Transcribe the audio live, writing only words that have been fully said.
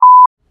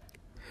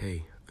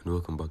Hey, and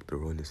welcome back to the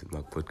Rawness with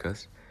Mark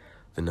podcast,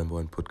 the number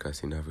one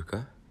podcast in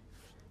Africa.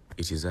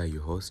 It is I,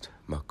 your host,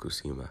 Mark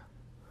Kusima.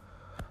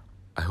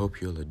 I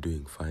hope you all are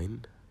doing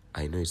fine.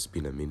 I know it's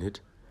been a minute,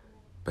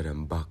 but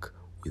I'm back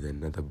with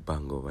another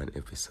bang of an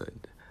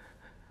episode.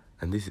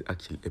 And this is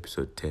actually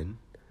episode 10,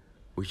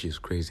 which is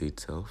crazy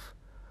itself.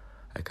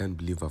 I can't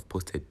believe I've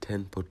posted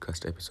 10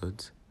 podcast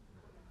episodes,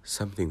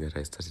 something that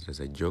I started as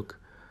a joke,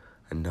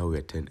 and now we're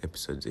 10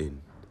 episodes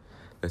in.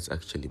 That's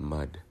actually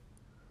mad.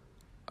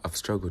 I've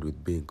struggled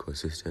with being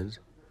consistent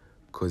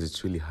because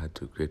it's really hard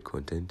to create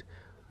content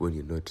when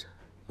you're not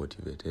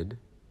motivated.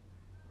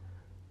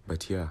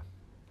 But yeah,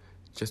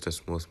 just a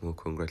small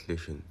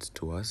congratulations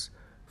to us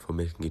for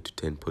making it to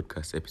 10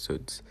 podcast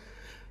episodes.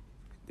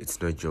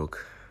 It's no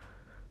joke.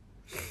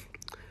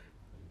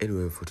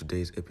 Anyway, for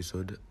today's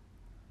episode,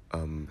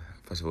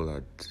 first of all,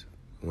 I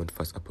want to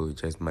first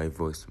apologize. My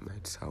voice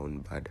might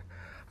sound bad.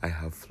 I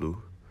have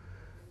flu.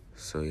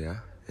 So yeah,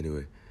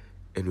 anyway,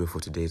 for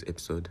today's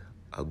episode,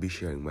 I'll be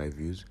sharing my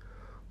views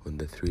on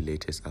the 3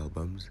 latest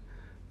albums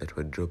that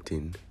were dropped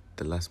in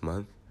the last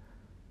month,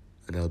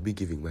 and I'll be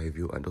giving my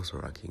view and also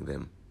ranking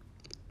them.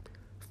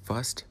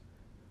 First,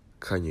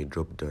 Kanye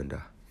dropped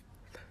Donda.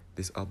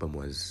 This album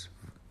was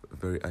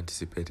very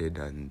anticipated,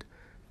 and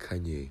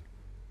Kanye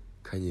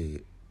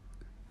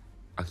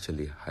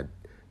actually had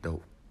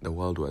the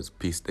world was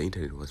pissed, the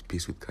internet was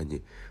pissed with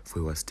Kanye for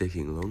it was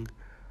taking long.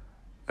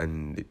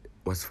 And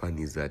what's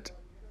funny is that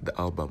the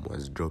album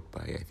was dropped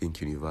by, I think,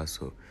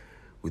 Universal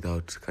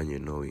without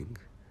Kanye knowing.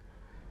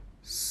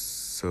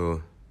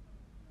 So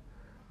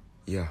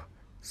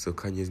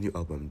Kanye's new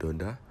album,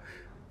 Donda,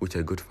 which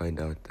I got to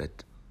find out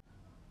that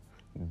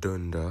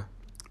Donda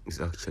is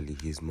actually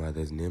his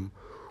mother's name,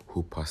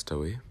 who passed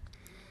away.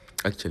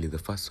 Actually, the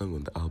first song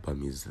on the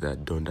album is the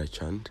Donda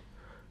chant,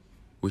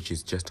 which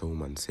is just a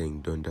woman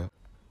saying Donda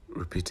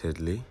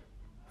repeatedly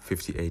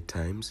 58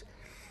 times,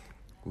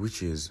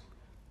 which is,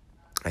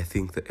 I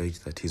think, the age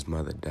that his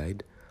mother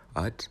died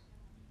at.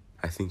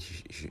 I think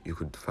you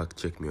could fact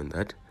check me on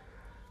that.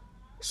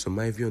 So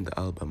my view on the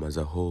album as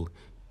a whole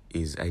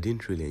is I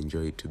didn't really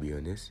enjoy it, to be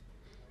honest.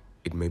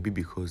 It may be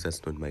because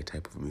that's not my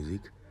type of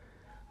music,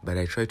 but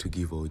I try to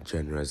give all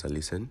genres a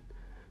listen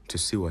to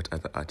see what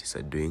other artists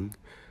are doing,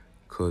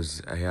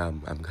 because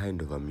I'm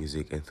kind of a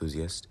music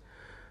enthusiast,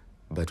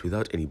 but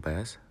without any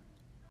bias.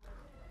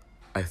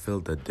 I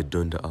felt that the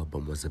Donda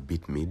album was a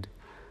bit mid,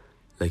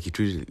 like it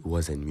really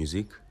wasn't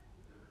music.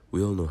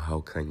 We all know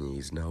how Kanye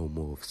is now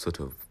more of sort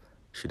of,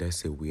 should I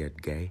say,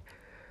 weird guy,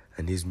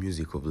 and his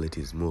music of late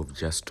is more of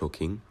just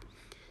talking.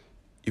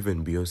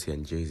 Even Beyonce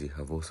and Jay-Z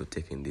have also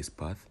taken this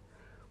path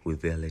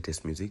with their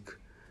latest music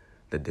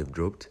that they've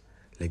dropped.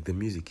 Like, the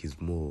music is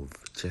more of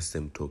just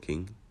them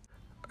talking,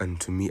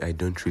 and to me, I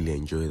don't really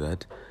enjoy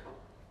that.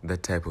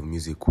 That type of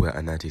music where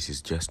an artist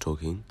is just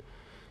talking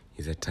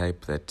is a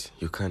type that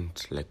you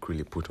can't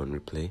really put on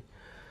replay.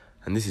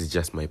 And this is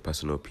just my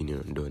personal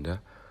opinion on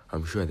Donda.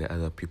 I'm sure there are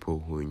other people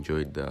who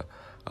enjoyed the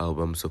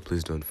album, so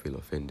please don't feel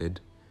offended.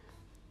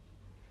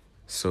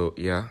 So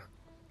yeah,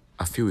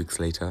 a few weeks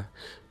later,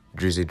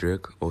 Drizzy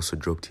Drake also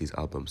dropped his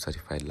album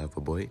Certified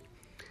Lover Boy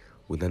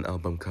with an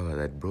album cover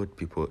that brought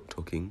people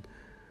talking,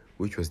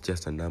 which was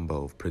just a number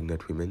of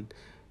pregnant women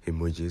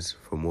emojis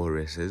from all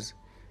races.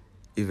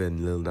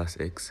 Even Lil Nas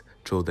X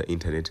trolled the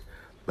internet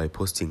by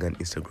posting an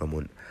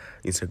Instagram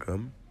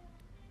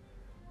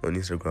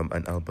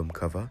an album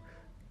cover,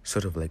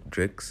 sort of like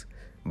Drake's,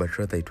 but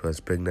rather it was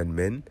pregnant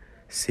men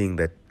seeing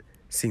that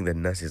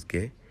Nas is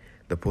gay.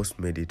 The post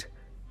made it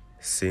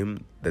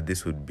seem that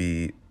this would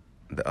be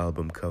the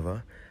album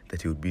cover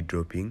that he would be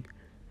dropping,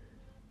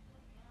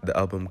 the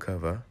album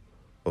cover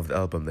of the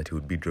album that he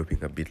would be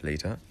dropping a bit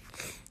later.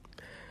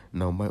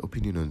 Now, my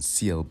opinion on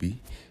CLB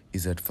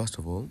is that, first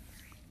of all,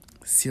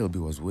 CLB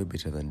was way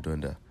better than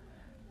Donda.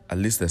 At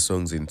least the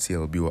songs in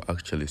CLB were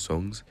actually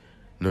songs,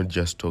 not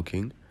just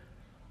talking.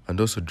 And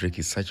also, Drake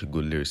is such a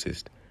good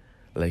lyricist.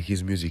 Like,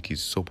 his music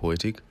is so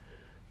poetic.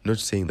 Not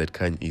saying that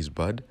Kanye is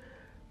bad,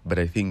 but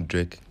I think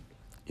Drake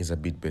is a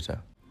bit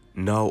better.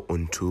 Now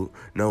on to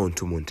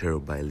Montero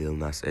by Lil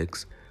Nas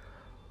X.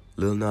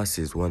 Lil Nas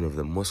is one of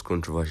the most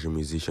controversial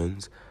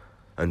musicians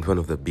and one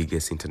of the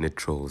biggest internet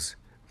trolls.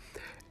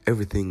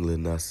 Everything Lil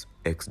Nas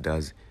X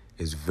does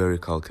is very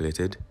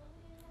calculated.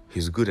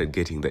 He's good at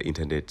getting the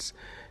internet's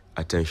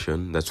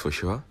attention, that's for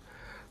sure.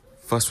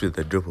 First, with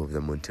the drop of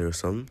the Montero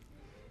song,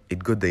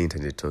 it got the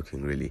internet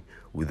talking, really,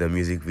 with the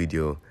music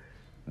video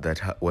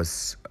that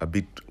was a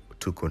bit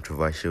too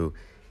controversial.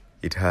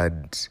 It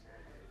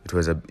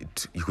was a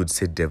bit, you could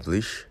say,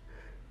 devilish.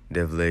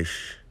 Yeah,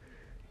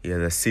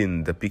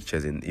 the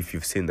pictures, and if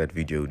you've seen that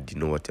video, you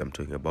know what I'm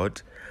talking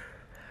about.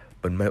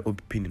 But my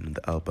opinion on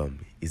the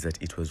album is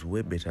that it was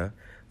way better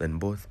than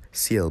both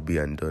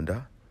CLB and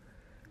Donda.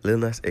 Lil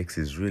Nas X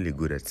is really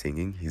good at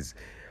singing,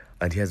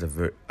 and he has a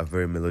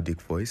very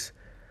melodic voice,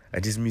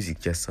 and his music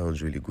just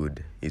sounds really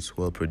good. It's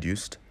well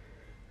produced,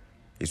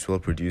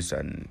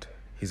 and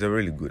he's a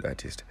really good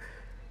artist.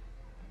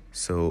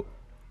 So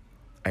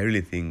I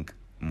really think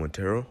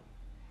Montero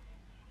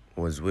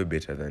was way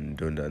better than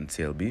Donda and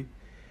CLB.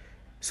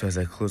 So as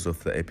I close off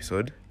the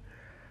episode,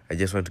 I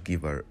just want to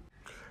give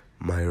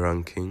my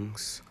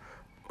rankings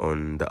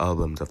on the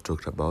albums I've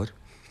talked about.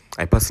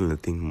 I personally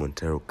think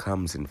Montero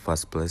comes in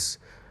first place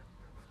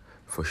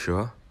for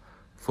sure,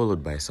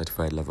 followed by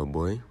Certified Lover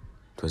Boy.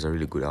 It was a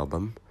really good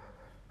album.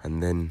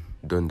 And then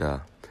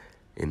Donda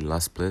in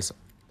last place.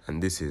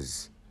 And this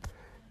is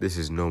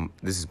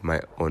my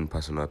own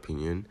personal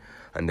opinion,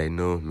 and I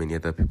know many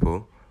other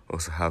people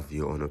also have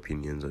your own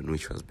opinions on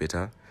which was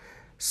better.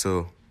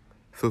 So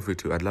feel free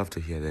to, I'd love to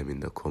hear them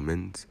in the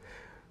comments.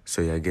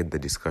 So yeah, get the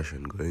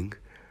discussion going.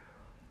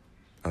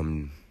 I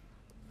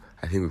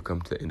think we've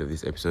come to the end of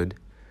this episode.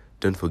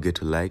 Don't forget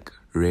to like,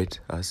 rate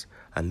us,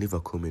 and leave a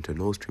comment on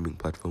all streaming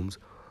platforms.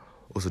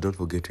 Also, don't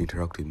forget to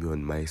interact with me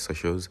on my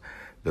socials.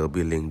 There'll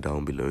be a link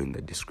down below in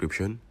the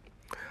description.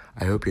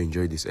 I hope you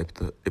enjoyed this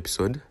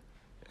episode.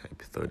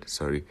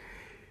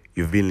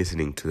 You've been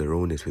listening to the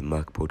Rawness with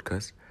Mark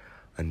podcast,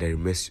 and I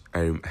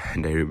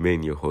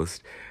remain your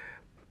host,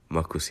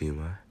 Mark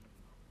Osima.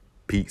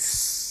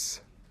 Peace.